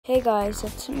Hey guys,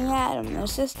 it's me Adam.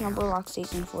 This is Numberblocks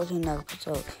S14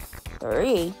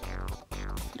 Ep3.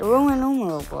 The Roman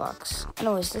numeral blocks.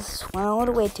 Anyways, this went all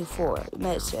the way to 4. You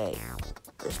may say,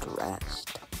 where's the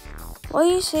rest? Well,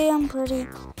 you say I'm pretty.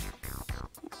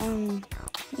 You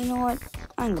know what?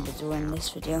 I'm gonna do it in this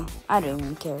video. I don't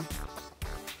even care.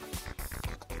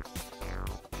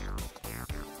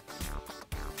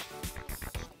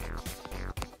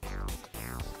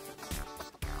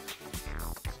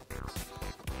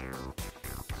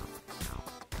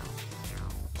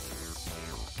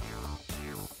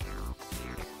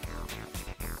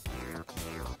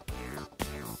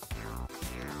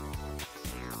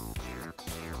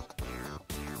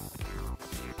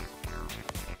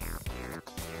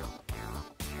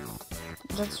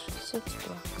 That's 6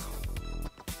 blocks.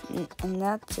 And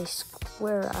that's a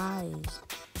square eyes.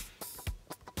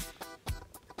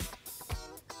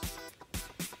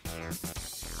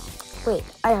 Wait,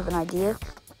 I have an idea.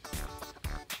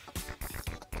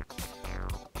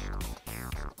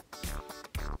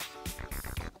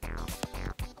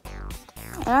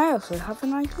 And I also have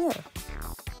an idea.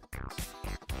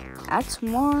 That's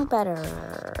more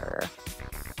better.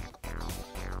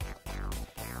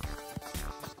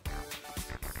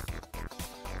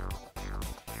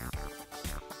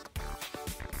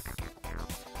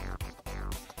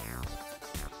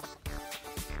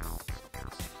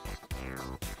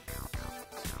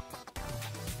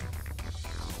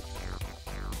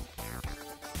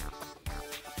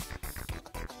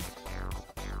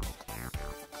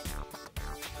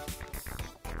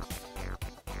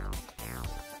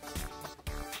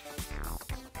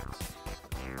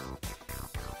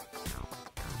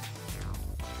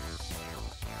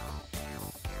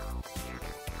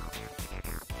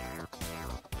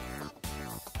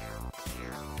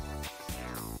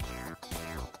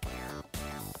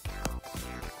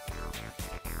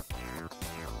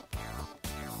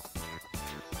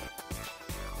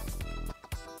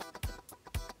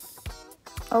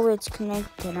 Oh, it's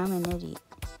connected. I'm an idiot.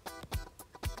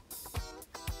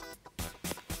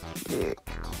 Yeah.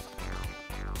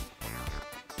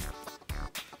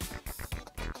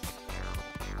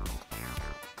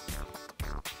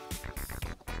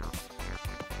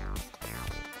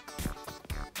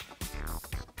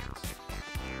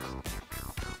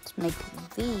 Let's make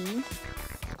V.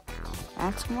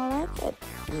 That's more like it.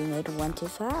 We made 1 to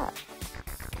 5.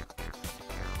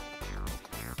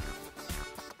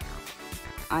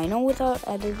 I know without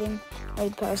editing,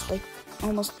 I'd pass like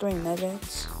almost 3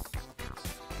 minutes.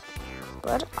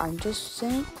 But I'm just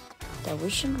saying that we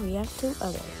should react to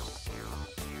others.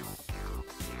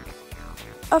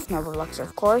 Of Numberblocks,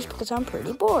 of course, because I'm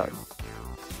pretty bored.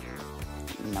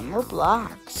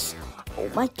 Numberblocks. Oh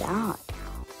my god.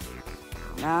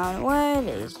 Now, what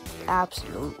is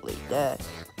absolutely this?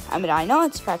 I mean, I know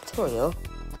it's factorial.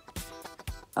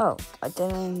 Oh, I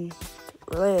didn't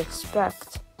really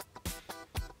expect.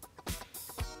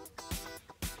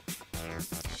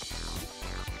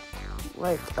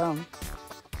 Like,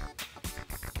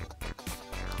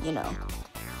 you know,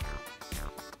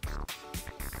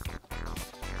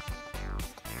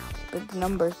 big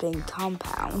numbers being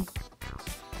compound,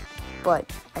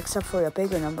 but except for a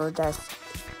bigger number that's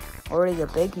already a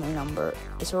big number,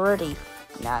 it's already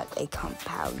not a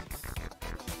compound.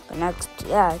 But next to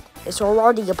that, it's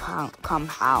already a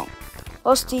compound.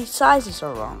 Plus the sizes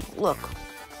are wrong. Look,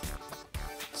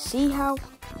 see how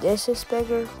this is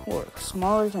bigger or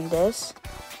smaller than this,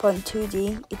 but in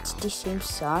 2D, it's the same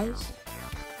size.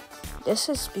 This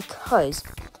is because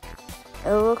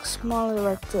it looks smaller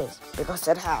like this, because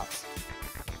it has.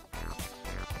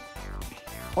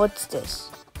 What's this?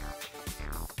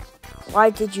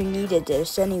 Why did you need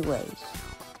this anyways?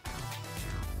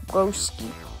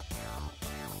 Broski.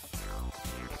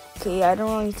 Okay, I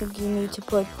don't really think you need to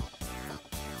put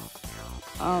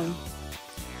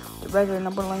the regular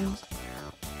number lines.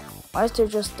 Why is there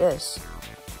just this?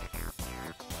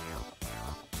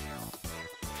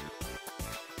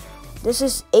 This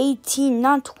is 18,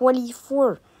 not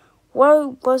 24.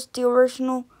 What was the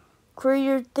original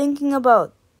creator thinking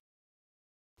about?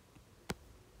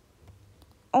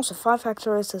 Also, 5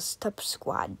 factor is a step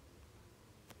squad.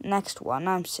 Next one,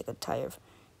 I'm sick and tired of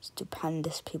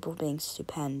stupendous people being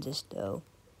stupendous, though.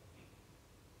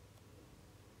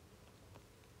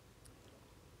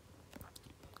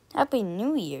 Happy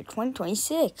New Year,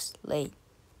 2026, late.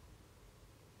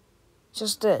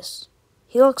 Just this.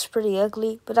 He looks pretty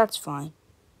ugly, but that's fine.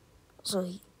 So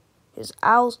his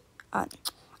eyes are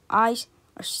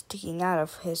sticking out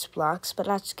of his blocks, but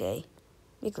that's gay.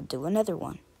 We could do another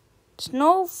one.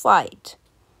 Snow fight.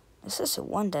 This is the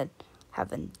one that I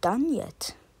haven't done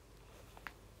yet.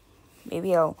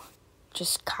 Maybe I'll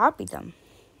just copy them.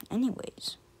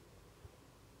 Anyways.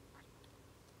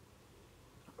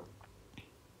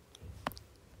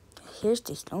 Here's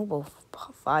the snowball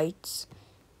fights.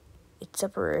 It's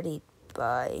separated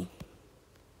by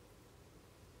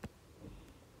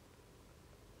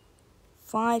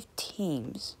 5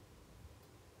 teams.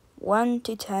 1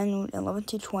 to 10, 11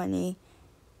 to 20.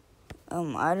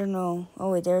 I don't know.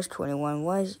 Oh wait, there's 21.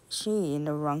 Why is she in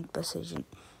the wrong position?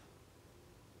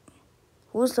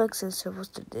 Whose legs is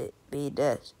supposed to be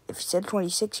this? If you said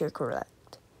 26, you're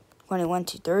correct. 21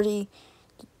 to 30,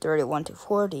 31 to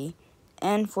 40,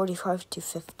 and 45 to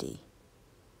 50.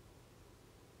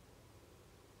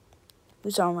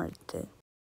 Whose armor is this?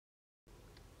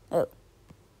 Oh.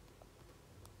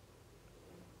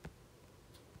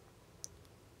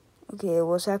 Okay, it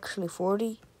was actually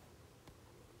 40.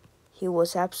 He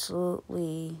was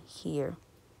absolutely here.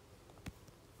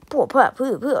 What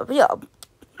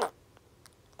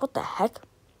the heck?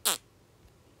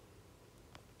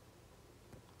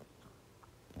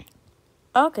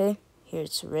 Okay,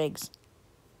 here's Riggs.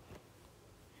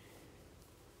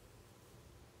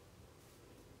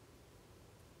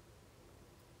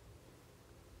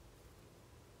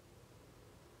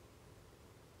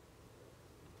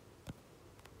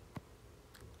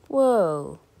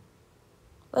 Whoa.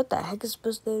 What the heck is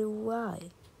supposed to be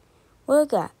why? What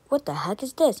the heck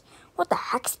is this? What the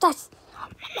heck is this?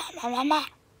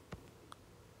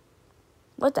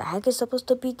 What the heck is supposed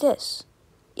to be this?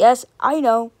 Yes, I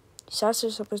know. Shots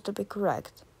are supposed to be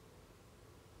correct.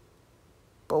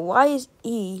 But why is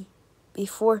E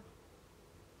before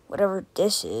whatever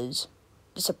this is?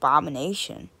 This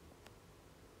abomination.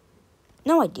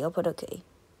 No idea, but okay.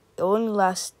 It only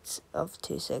lasts up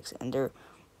to 6 and they're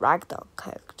ragdoll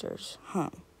characters. Huh.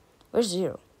 Where's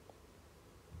 0?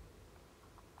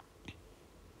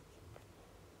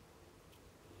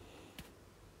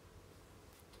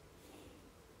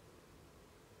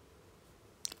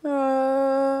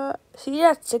 See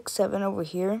that 6-7 over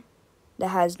here that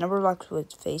has Numberblocks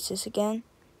with faces again?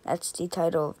 That's the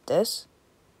title of this.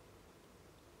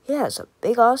 He has a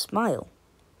big ass smile.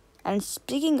 And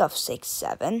speaking of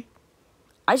 6-7,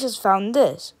 I just found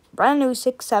this brand new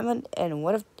 6-7 and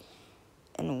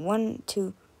 1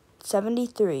 to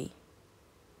 73.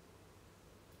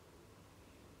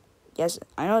 Yes,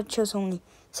 I know it shows only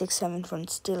 6-7 from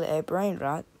still a brain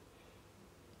rot,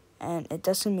 and it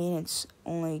doesn't mean it's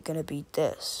only gonna be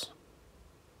this.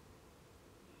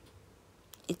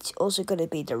 It's also gonna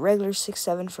be the regular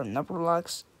 6-7 from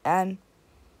Numberblocks and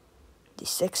the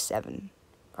 6-7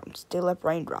 from still a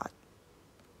brain rot.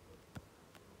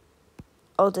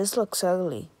 Oh, this looks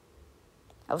ugly.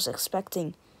 I was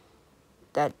expecting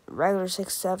that regular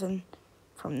 6-7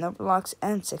 from Numberblocks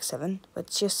and 6-7, but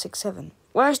it's just 6-7.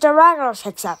 Where's the regular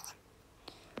 6-7?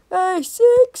 Hey,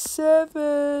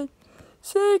 6-7!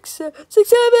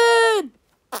 6-7!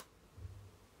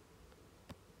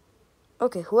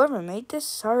 Okay, whoever made this,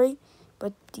 sorry,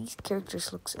 but these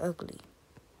characters looks ugly.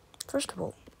 First of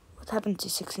all, what happened to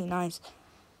 69's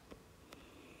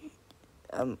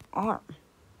arm?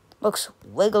 Looks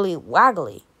wiggly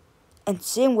waggly. And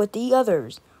same with the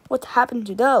others. What happened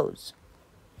to those?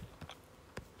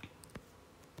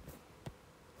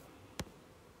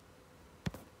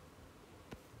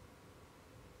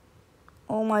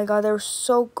 Oh my god, they're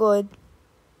so good.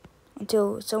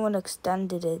 Until someone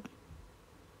extended it.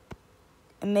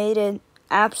 It made it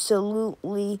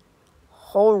absolutely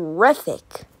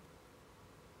horrific.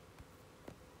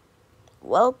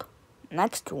 Welp,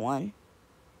 next one.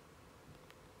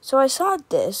 So I saw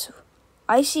this.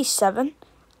 I see 7.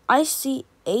 I see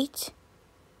 8.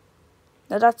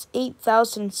 Now that's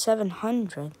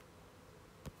 8,700.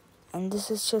 And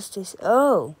this is just this.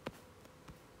 Oh.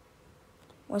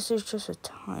 Was there just a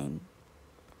time?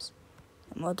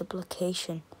 A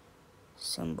multiplication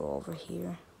symbol over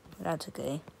here. That's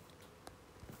okay.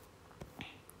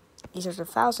 These are the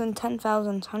 1,000,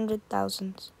 10,000,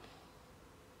 100,000s.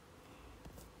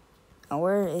 Now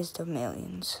where is the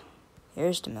millions?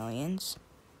 Here's the millions.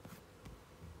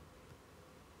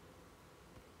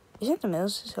 Isn't the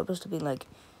millions supposed to be like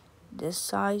this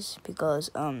size? Because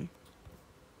I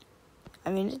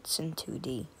mean it's in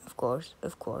 2D, of course.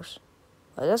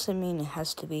 But it doesn't mean it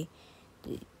has to be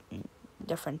the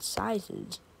different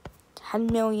sizes. 10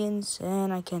 millions,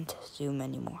 and I can't zoom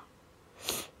anymore.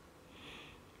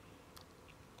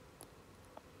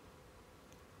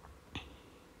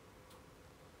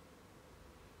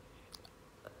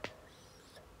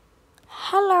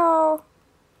 Hello.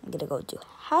 I'm gonna go to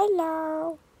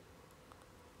hello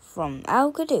from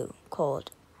Algodoo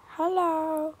called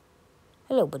hello.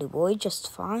 Hello, buddy boy, just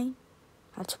fine.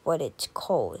 That's what it's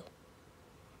called.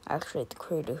 actually the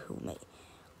creator who made.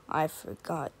 I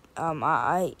forgot.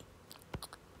 I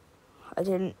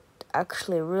didn't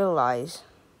actually realize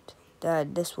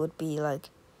that this would be like,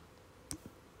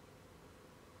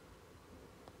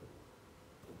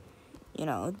 you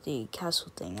know, the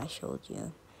castle thing I showed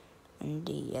you in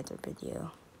the other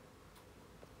video.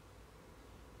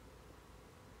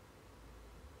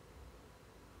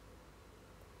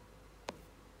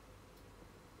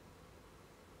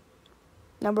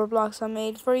 Number blocks I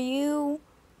made for you,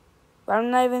 but I'm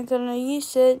not even gonna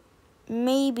use it.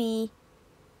 Maybe,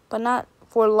 but not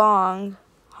for long.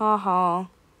 Haha.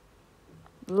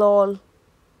 Lol.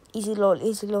 Easy lol,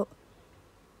 easy lol.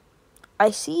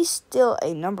 I see still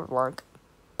a number block,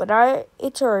 but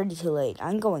it's already too late.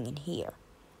 I'm going in here.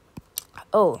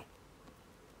 Oh.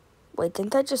 Wait,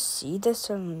 didn't I just see this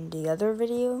in the other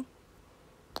video?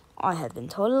 I have been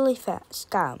totally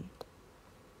scammed.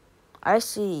 I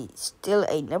see still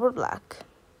a number block.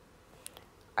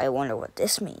 I wonder what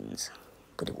this means.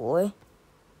 But boy,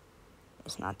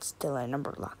 it's not still a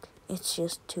number block. It's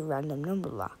just 2 random number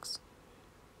blocks.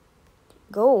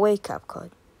 Go away, CapCut.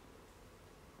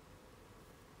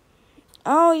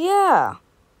 Oh yeah.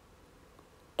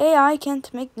 AI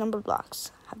can't make number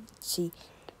blocks. See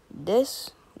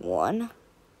this one.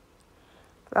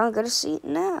 But I'm gonna see it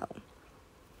now.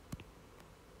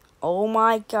 Oh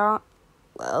my god.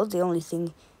 Well, the only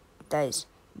thing that is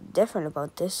different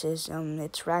about this is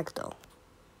it's ragdoll.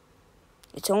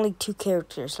 It's only 2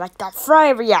 characters like that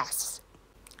forever, yes.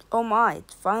 Oh my,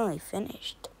 it's finally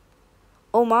finished.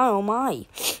 Oh my.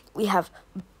 We have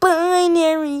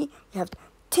binary. We have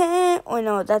 10. Oh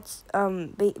no, that's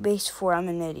base 4. I'm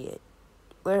an idiot.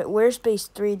 Where's base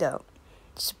 3 though?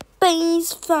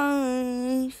 Base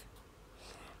 5.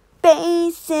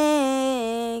 Base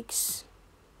 6.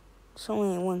 There's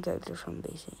only 1 character from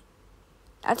base 8.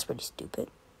 That's pretty stupid.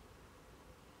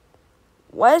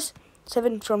 Why is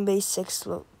 7 from base 6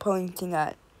 pointing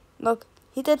at? Look,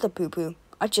 he did the poo-poo.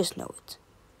 I just know it.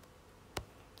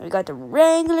 We got the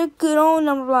regular good old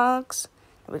number blocks.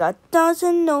 We got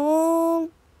decimal.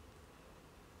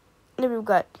 And then we've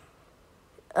got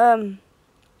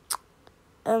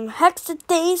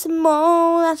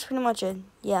hexadecimal. That's pretty much it.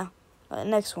 Yeah.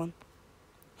 Next one.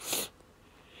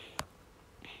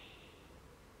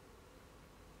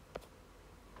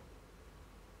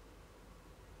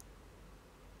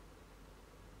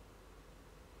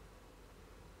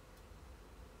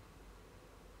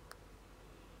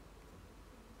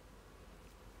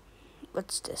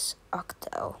 What's this?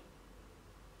 Octal.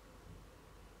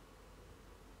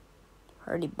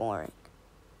 Pretty boring.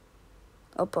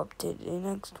 Up to the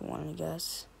next one, I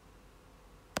guess.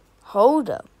 Hold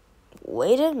up.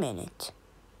 Wait a minute.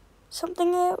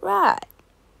 Something ain't right.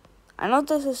 I know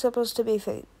this is supposed to be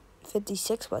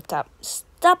 56, but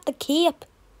stop the cap.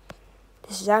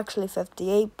 This is actually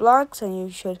 58 blocks, and you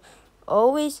should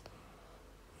always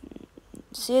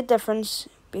see a difference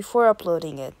before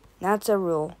uploading it. That's a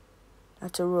rule.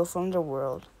 That's a rule from the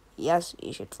world. Yes,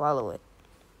 you should follow it.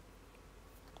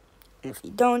 And if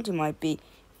you don't, you might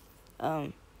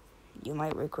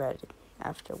regret it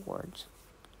afterwards.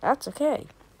 That's okay.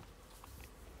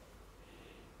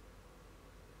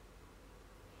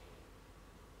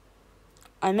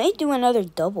 I may do another a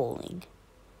double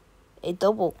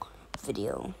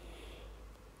video.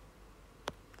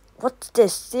 What's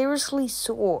this? Seriously,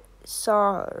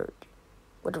 sword.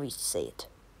 What do we say it?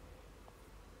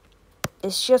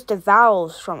 It's just the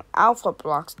vowels from alpha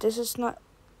blocks. This is not.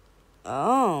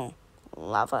 Oh,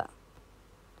 lava.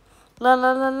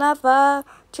 Lava.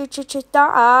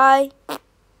 Die.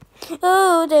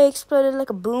 Oh, they exploded like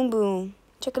a boom boom.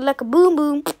 Check it like a boom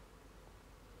boom.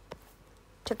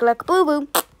 Check it like a boom boom.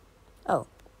 Oh,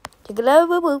 check it like a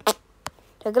boom boom.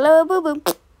 Check it like a boom boom.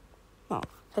 Oh,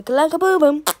 check it like a boom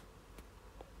boom.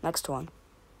 Next one.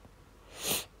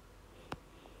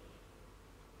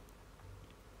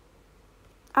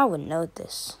 I would know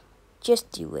this. Just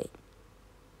do it.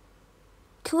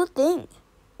 Cool thing.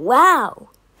 Wow.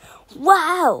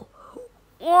 Wow.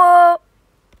 Whoa.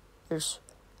 There's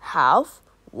half,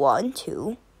 1,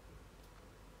 2.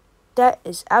 That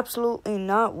is absolutely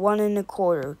not 1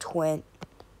 1/4 twin.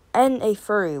 And a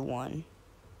furry one.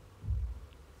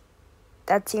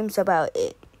 That seems about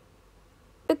it.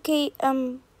 Okay,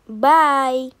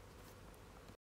 bye.